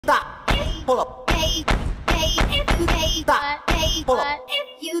Stop. Pull up. Hey guys, welcome back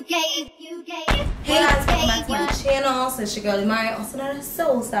to my channel. So it's your girl Mari, also known as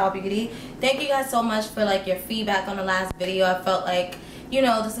Soul Style Beauty. Thank you guys so much for your feedback on the last video. I felt like, you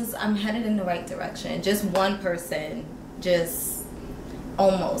know, I'm headed in the right direction. Just one person, just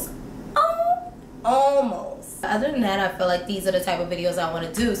almost. Other than that, I feel like these are the type of videos I want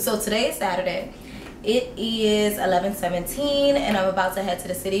to do. So today is Saturday. It is 11:17 and I'm about to head to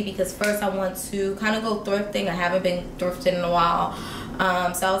the city because first I want to kind of go thrifting. I haven't been thrifting in a while.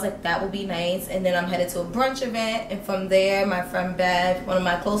 So I was like, that would be nice. And then I'm headed to a brunch event, and from there my friend Bev, one of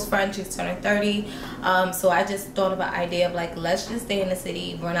my close friends, she's turning 30. So I just thought of an idea of let's just stay in the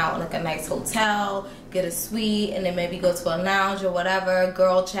city, run out a nice hotel, get a suite, and then maybe go to a lounge or whatever,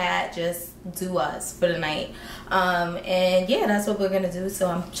 girl chat, just do us for the night. And yeah, that's what we're gonna do. So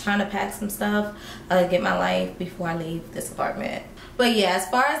I'm trying to pack some stuff, get my life before I leave this apartment. But yeah, as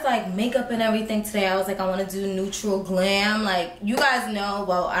far as makeup and everything today, I was I want to do neutral glam. You guys know,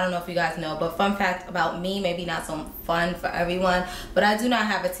 well, I don't know if you guys know, but fun fact about me, maybe not so fun for everyone, but I do not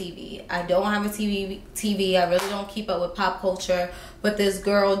have a TV. I don't have a TV. I really don't keep up with pop culture. But this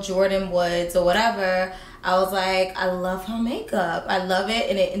girl, Jordan Woods or whatever, I was like, I love her makeup. I love it,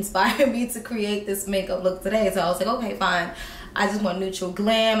 and it inspired me to create this makeup look today. So I was like, okay, fine. I just want neutral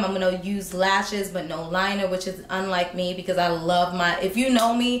glam. I'm gonna use lashes but no liner, which is unlike me because I love if you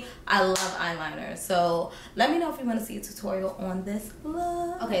know me, I love eyeliner. So let me know if you want to see a tutorial on this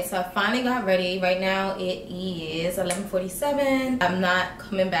look. Okay, so I finally got ready. Right now it is 11:47. I'm not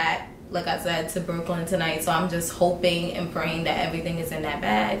coming back, like I said, to Brooklyn tonight, so I'm just hoping and praying that everything is in that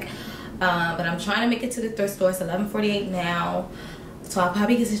bag. But I'm trying to make it to the thrift store. It's 11:48 now, so I'll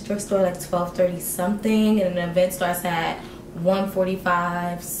probably get to the thrift store 12:30 something, and an event starts at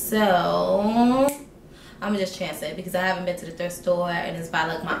 1:45. So I'm gonna just chance it because I haven't been to the thrift store, and it's by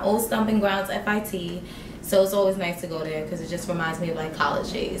my old stomping grounds, FIT. So it's always nice to go there because it just reminds me of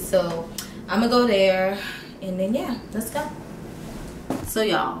college days. So I'm gonna go there, and then yeah, let's go. So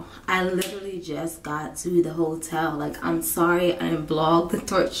y'all, I literally just got to the hotel. I'm sorry I didn't vlog the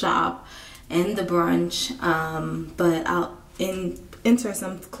thrift shop and the brunch, but I'll enter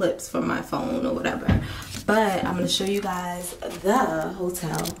some clips from my phone or whatever. But I'm going to show you guys the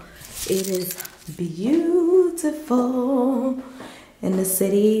hotel. It is beautiful in the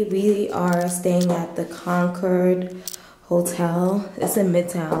city. We are staying at the Concord Hotel. It's in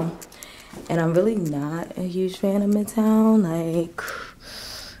Midtown. And I'm really not a huge fan of Midtown.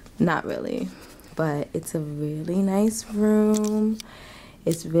 Not really. But it's a really nice room.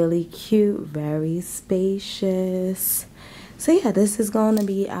 It's really cute, very spacious. So yeah, this is going to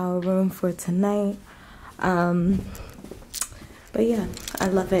be our room for tonight. But yeah, I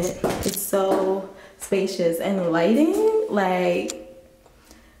love it. It's so spacious, and lighting,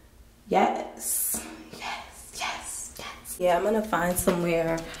 yes. Yeah, I'm gonna find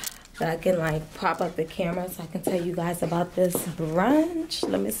somewhere that I can prop up the camera so I can tell you guys about this brunch.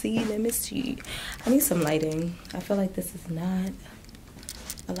 Let me see. I need some lighting. I feel like this is not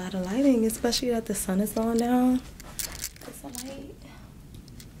a lot of lighting, especially that the sun is going down. Is a light?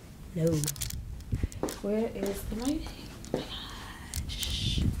 No. Where is the lighting?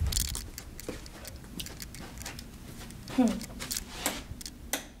 Oh my gosh.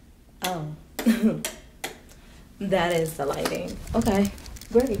 Oh. That is the lighting. Okay,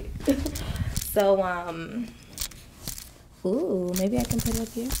 great. So, ooh, maybe I can put it up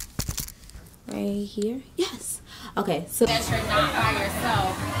here. Right here. Yes. Okay, so that you're not by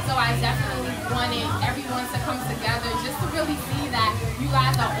yourself. So I definitely wanted everyone to come together just to really see that you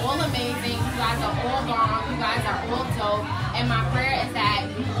guys are all amazing, you guys are all bomb, you guys are all dope. And my prayer is that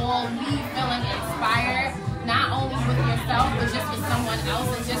you all leave feeling inspired, not only with yourself, but just with someone else,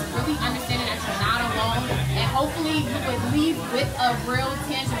 and just really understanding that you're not alone. And hopefully you would leave with a real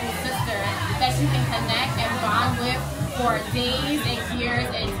tangible sister that you can connect and bond with for days and years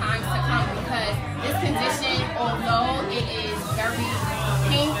and times to come, because this condition, although it is very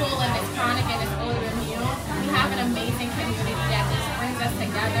painful and it's chronic and it's autoimmune, we have an amazing community that just brings us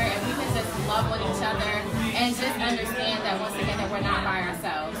together, and we can just love on each other and just understand that once again that we're not by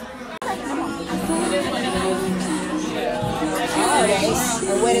ourselves.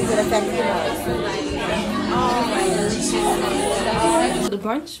 And what does it affect you? The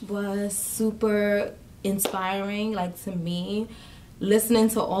brunch was super inspiring, to me, listening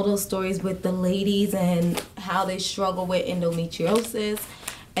to all those stories with the ladies and how they struggle with endometriosis.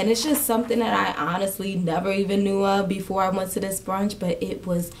 And it's just something that I honestly never even knew of before I went to this brunch, but it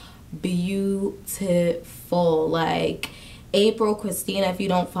was beautiful. April Christina, if you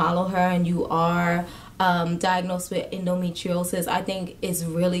don't follow her and you are diagnosed with endometriosis, I think it's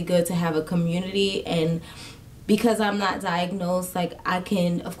really good to have a community. And because I'm not diagnosed, like, I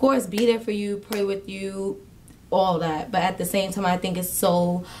can of course be there for you, pray with you, all that, but at the same time I think it's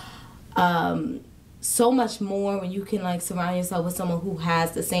so much more when you can like surround yourself with someone who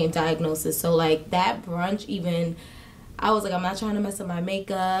has the same diagnosis. So like that brunch, even I was like, I'm not trying to mess up my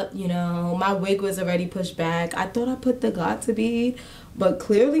makeup, you know, my wig was already pushed back. I thought I put the got to be, but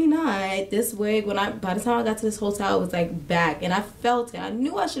clearly not. This wig, by the time I got to this hotel, it was like back, and I felt it. I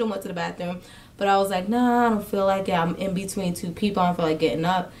knew I should have went to the bathroom, but I was like, nah, I don't feel like it. I'm in between two people, I don't feel like getting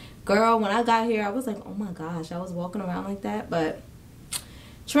up. Girl, when I got here, I was like, oh my gosh, I was walking around like that. But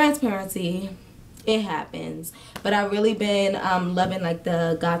transparency, it happens. But I've really been loving like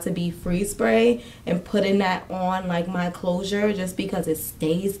the Got to Be Free spray and putting that on like my closure just because it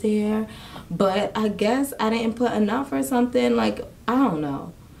stays there. But I guess I didn't put enough or something. Like, I don't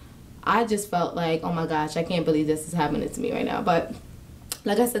know. I just felt like, oh my gosh, I can't believe this is happening to me right now. But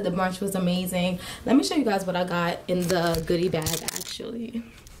like I said, the brunch was amazing. Let me show you guys what I got in the goodie bag actually.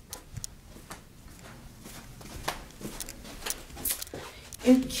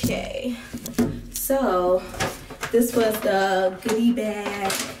 Okay, so this was the goodie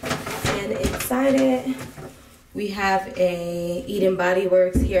bag, and inside it we have a Eden Body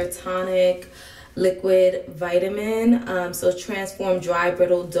Works hair tonic liquid vitamin. So transform dry,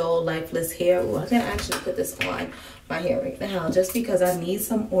 brittle, dull, lifeless hair. Ooh, I can actually put this on my hair right now just because I need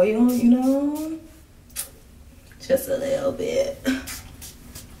some oil, you know, just a little bit.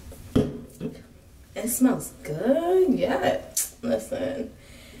 It smells good. Yeah, listen.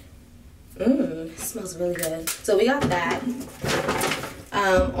 It smells really good. So we got that.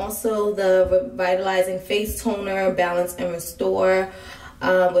 Also the revitalizing face toner, balance and restore,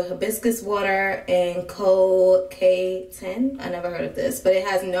 with hibiscus water and CoQ10. I never heard of this, but it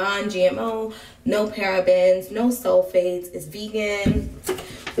has non-GMO, no parabens, no sulfates. It's vegan,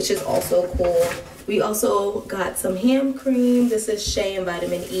 which is also cool. We also got some hand cream. This is Shea and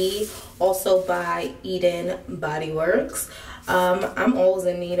Vitamin E, also by Eden Body Works. I'm always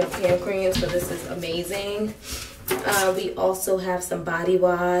in need of hand cream, so this is amazing. We also have some body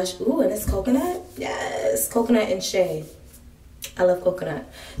wash. Ooh, and it's coconut. Yes, coconut and shea. I love coconut.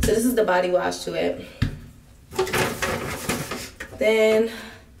 So this is the body wash to it. Then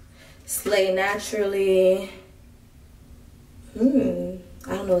Slay Naturally. I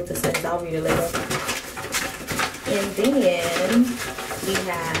don't know what this is. I'll read it later. And then we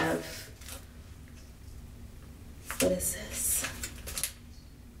have, what is this?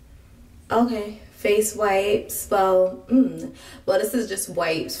 Okay, face wipes. Well, this is just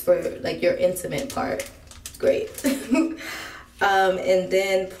wipes for like your intimate part. Great. And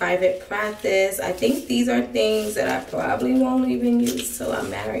then private practice. I think these are things that I probably won't even use till I'm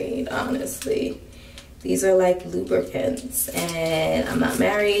married, honestly. These are like lubricants, and I'm not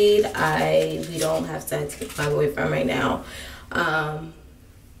married. We don't have sex with my boyfriend right now.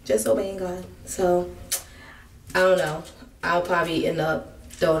 Just obeying God. So I don't know. I'll probably end up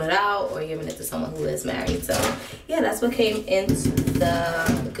throwing it out or giving it to someone who is married. So yeah, that's what came into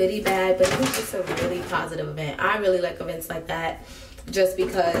the goodie bag. But it was just a really positive event. I really like events like that just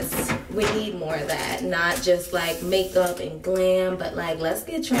because we need more of that. Not just like makeup and glam, but like let's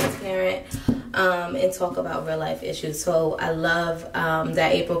get transparent and talk about real life issues. So I love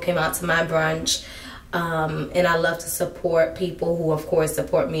that April came out to my brunch, and I love to support people who of course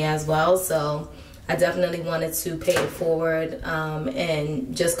support me as well. So I definitely wanted to pay it forward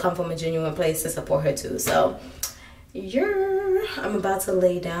and just come from a genuine place to support her too. So I'm about to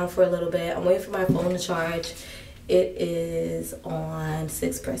lay down for a little bit. I'm waiting for my phone to charge. It is on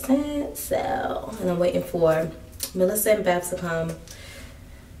 6%. So, and I'm waiting for Melissa and Bev to come.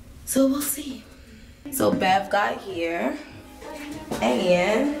 So we'll see. So Bev got here,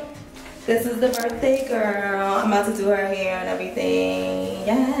 and this is the birthday girl. I'm about to do her hair and everything.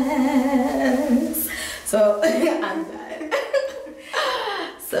 Yes. So I'm done.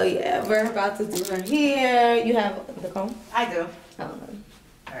 So yeah, we're about to do her hair. You have the comb? I do. Oh.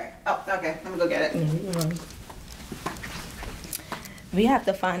 Alright. Oh, okay. I'm gonna go get it. We have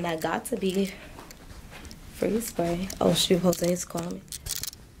to find that Got to Be Free spray. Oh shoot, Jose's calling me.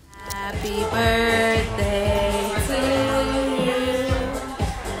 Happy birthday to you.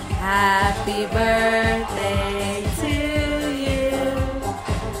 Happy birthday to you.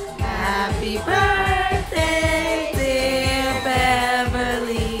 Happy birthday, dear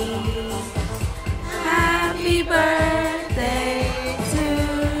Beverly. Happy birthday to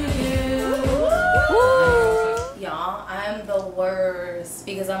you. Y'all, I'm the worst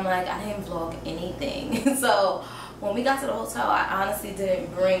because I'm like, I didn't vlog anything. So when we got to the hotel, I honestly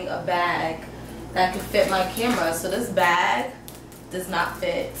didn't bring a bag that could fit my camera. So this bag does not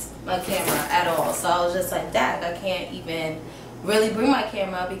fit my camera at all. So I was just like, dang, I can't even really bring my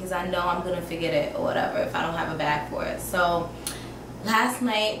camera because I know I'm gonna forget it or whatever if I don't have a bag for it. So last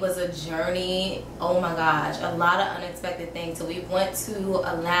night was a journey. Oh my gosh, a lot of unexpected things. So we went to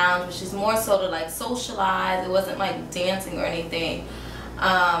a lounge, which is more so to like socialize. It wasn't like dancing or anything,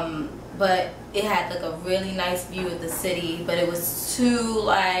 but it had like a really nice view of the city, but it was too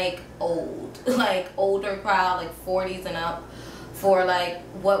like old, like older crowd, like 40s and up for like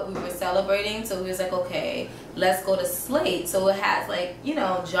what we were celebrating. So we was like, okay, let's go to Slate. So it has like, you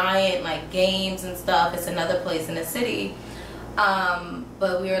know, giant like games and stuff. It's another place in the city.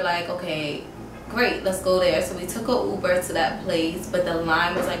 But we were like, okay, great, let's go there. So we took an Uber to that place, but the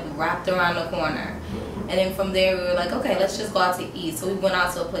line was like wrapped around the corner. And then from there we were like, okay, let's just go out to eat. So we went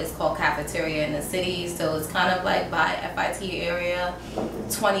out to a place called Cafeteria in the city. So it's kind of like by FIT area,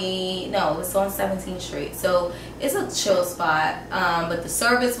 it's on 17th Street. So it's a chill spot, but the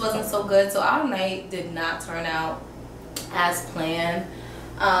service wasn't so good. So our night did not turn out as planned.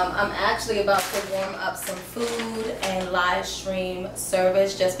 I'm actually about to warm up some food and live stream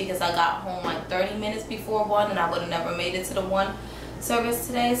service just because I got home like 30 minutes before 1 and I would have never made it to the 1 service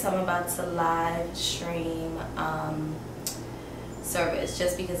today. So I'm about to live stream service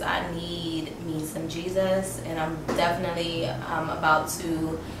just because I need me some Jesus, and I'm definitely about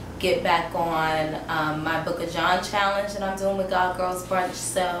to get back on my Book of John challenge that I'm doing with God Girls Brunch.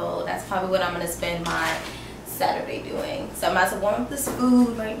 So that's probably what I'm going to spend my Saturday doing. So I'm about to warm up this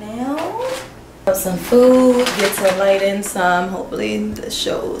food right now. Have some food, get to light in some, hopefully this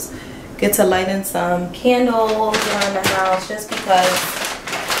shows, get to light in some candles around the house just because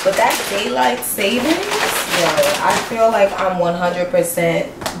with that daylight savings, yeah, I feel like I'm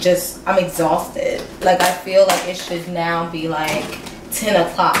 100% just, I'm exhausted. Like I feel like it should now be like 10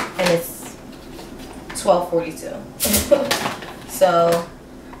 o'clock and it's 12:42. So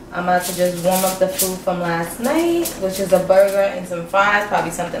I'm about to just warm up the food from last night, which is a burger and some fries. Probably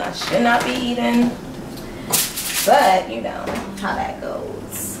something I should not be eating, but you know how that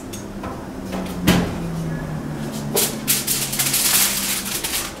goes.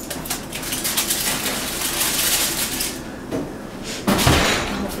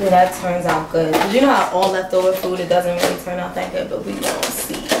 Hopefully that turns out good. Cause you know how all leftover food, it doesn't really turn out that good, but we gonna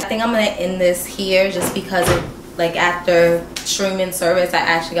see. I think I'm gonna end this here just because of, like, after streaming service I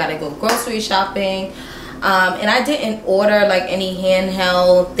actually got to go grocery shopping, and I didn't order like any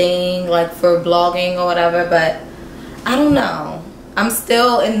handheld thing like for vlogging or whatever, but I don't know, I'm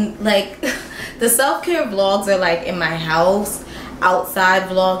still in like the self-care vlogs are like in my house. Outside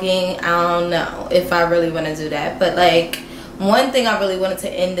vlogging, I don't know if I really want to do that. But like one thing I really wanted to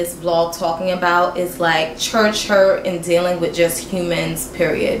end this vlog talking about is like church hurt and dealing with just humans,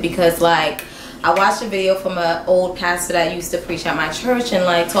 period. Because like I watched a video from an old pastor that used to preach at my church and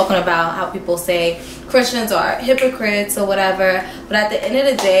like talking about how people say Christians are hypocrites or whatever. But at the end of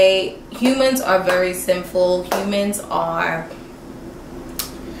the day, humans are very sinful. Humans are,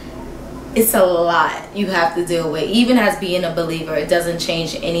 it's a lot you have to deal with. Even as being a believer, it doesn't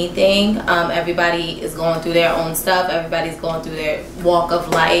change anything. Everybody is going through their own stuff. Everybody's going through their walk of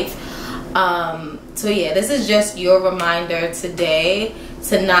life. So yeah, this is just your reminder today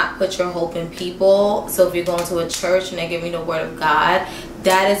to not put your hope in people. So if you're going to a church and they're giving the word of God,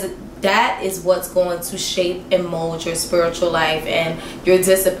 that is what's going to shape and mold your spiritual life and your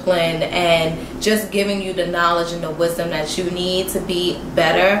discipline, and just giving you the knowledge and the wisdom that you need to be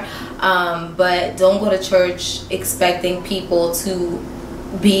better. But don't go to church expecting people to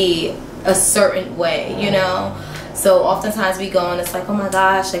be a certain way, you know. So oftentimes we go and it's like, oh my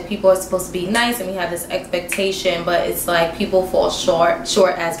gosh, like people are supposed to be nice and we have this expectation, but it's like people fall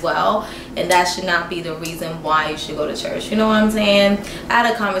short as well, and that should not be the reason why you should go to church. You know what I'm saying? I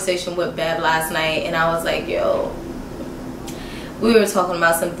had a conversation with Bev last night and I was like, yo, we were talking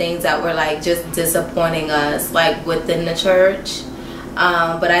about some things that were like just disappointing us like within the church.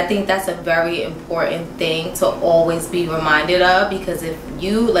 But I think that's a very important thing to always be reminded of, because if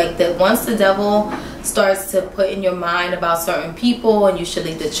you like that, once the devil starts to put in your mind about certain people and you should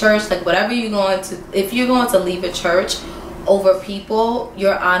leave the church, like whatever you're going to, if you're going to leave a church over people,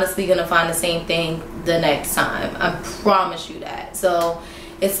 you're honestly going to find the same thing the next time. I promise you that. So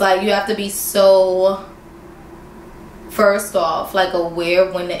it's like you have to be so, first off, like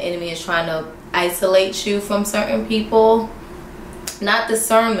aware when the enemy is trying to isolate you from certain people. Not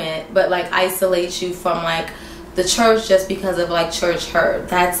discernment, but like isolate you from like the church just because of like church hurt.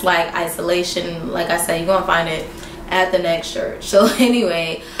 That's like isolation. Like I said, you're gonna find it at the next church. So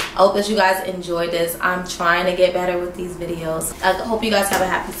anyway, I hope that you guys enjoyed this. I'm trying to get better with these videos. I hope you guys have a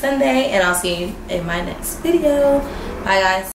happy Sunday, and I'll see you in my next video. Bye guys.